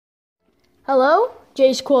Hello,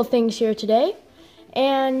 Jayscoolthings here today,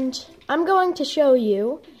 and I'm going to show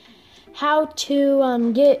you how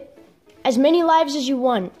to get as many lives as you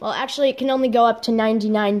want. Well, actually, it can only go up to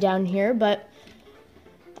 99 down here, but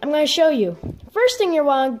I'm going to show you. First thing you're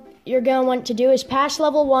going to want to do is pass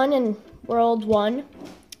level 1 in World 1,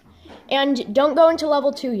 and don't go into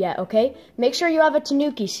level 2 yet, okay? Make sure you have a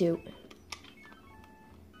Tanuki suit.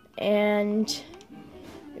 And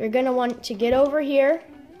you're going to want to get over here,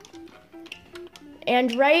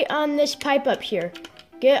 and right on this pipe up here,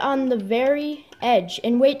 get on the very edge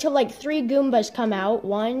and wait till like 3 Goombas come out.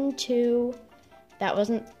 1, 2, that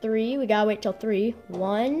wasn't 3, we gotta wait till 3.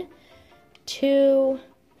 1, 2,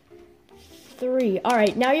 3.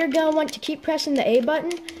 Alright, now you're gonna want to keep pressing the A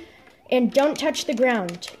button and don't touch the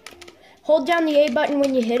ground. Hold down the A button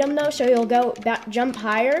when you hit them though, so you'll go back, jump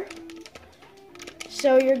higher.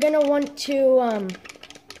 So you're gonna want to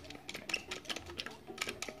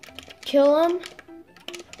kill them.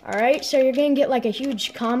 Alright, so you're going to get like a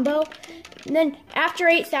huge combo. And then after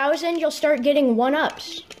 8,000, you'll start getting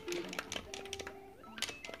 1-ups.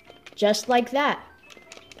 Just like that.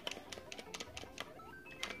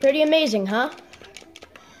 Pretty amazing, huh?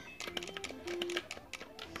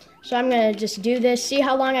 So I'm going to just do this, see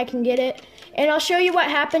how long I can get it. And I'll show you what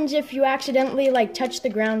happens if you accidentally like touch the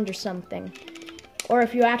ground or something. Or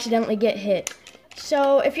if you accidentally get hit.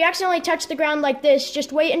 So if you accidentally touch the ground like this,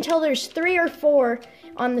 just wait until there's 3 or 4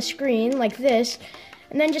 on the screen like this,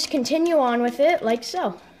 and then just continue on with it like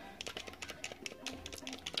so.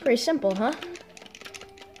 Pretty simple, huh?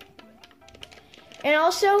 And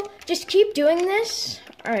also, just keep doing this.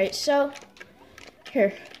 Alright, so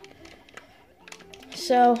here.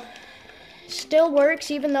 So still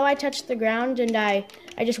works even though I touched the ground and I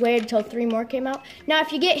just waited until 3 more came out. Now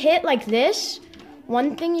if you get hit like this,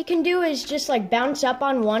 one thing you can do is just like bounce up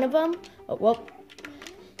on one of them. Oh, whoop.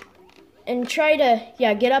 And try to,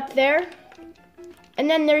 get up there. And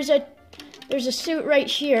then there's a suit right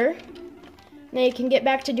here. Now you can get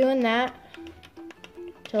back to doing that.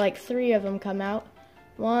 Till like 3 of them come out.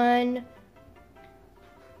 1,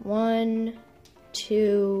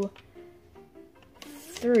 2,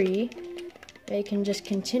 3. They can just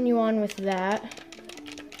continue on with that.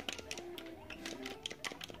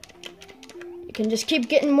 You can just keep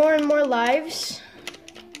getting more and more lives.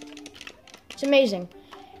 It's amazing.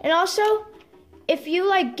 And also, if you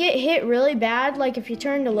like get hit really bad, like if you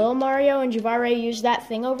turn to Little Mario and you've already used that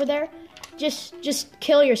thing over there, just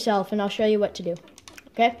kill yourself and I'll show you what to do.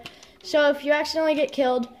 Okay? So if you accidentally get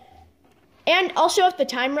killed, and also if the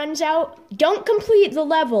time runs out, don't complete the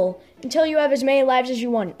level until you have as many lives as you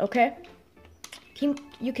want, okay?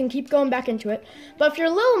 You can keep going back into it. But if you're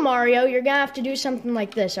Little Mario, you're gonna have to do something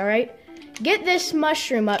like this, alright? Get this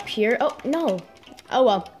mushroom up here. Oh, no. Oh,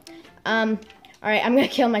 well. Alright, I'm gonna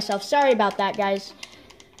kill myself. Sorry about that, guys.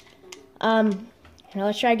 Now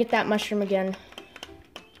let's try to get that mushroom again.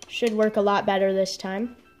 Should work a lot better this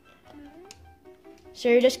time. So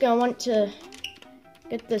you're just gonna want to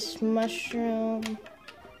get this mushroom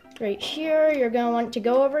right here. You're gonna want to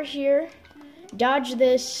go over here, dodge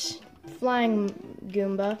this flying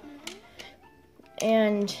Goomba,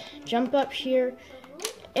 and jump up here.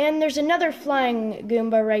 And there's another flying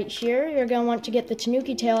Goomba right here. You're going to want to get the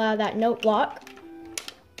Tanuki tail out of that note block.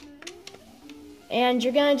 And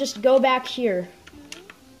you're going to just go back here.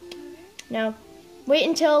 Now, wait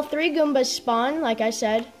until 3 Goombas spawn, like I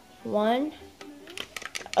said. 1.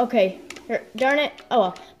 Okay, here, darn it. Oh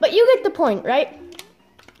well. But you get the point, right?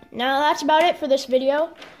 Now, that's about it for this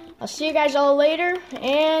video. I'll see you guys all later,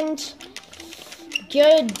 and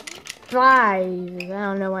goodbye. I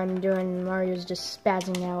don't know what I'm doing. Mario's just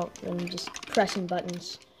spazzing out and just pressing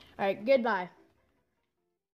buttons. Alright, goodbye.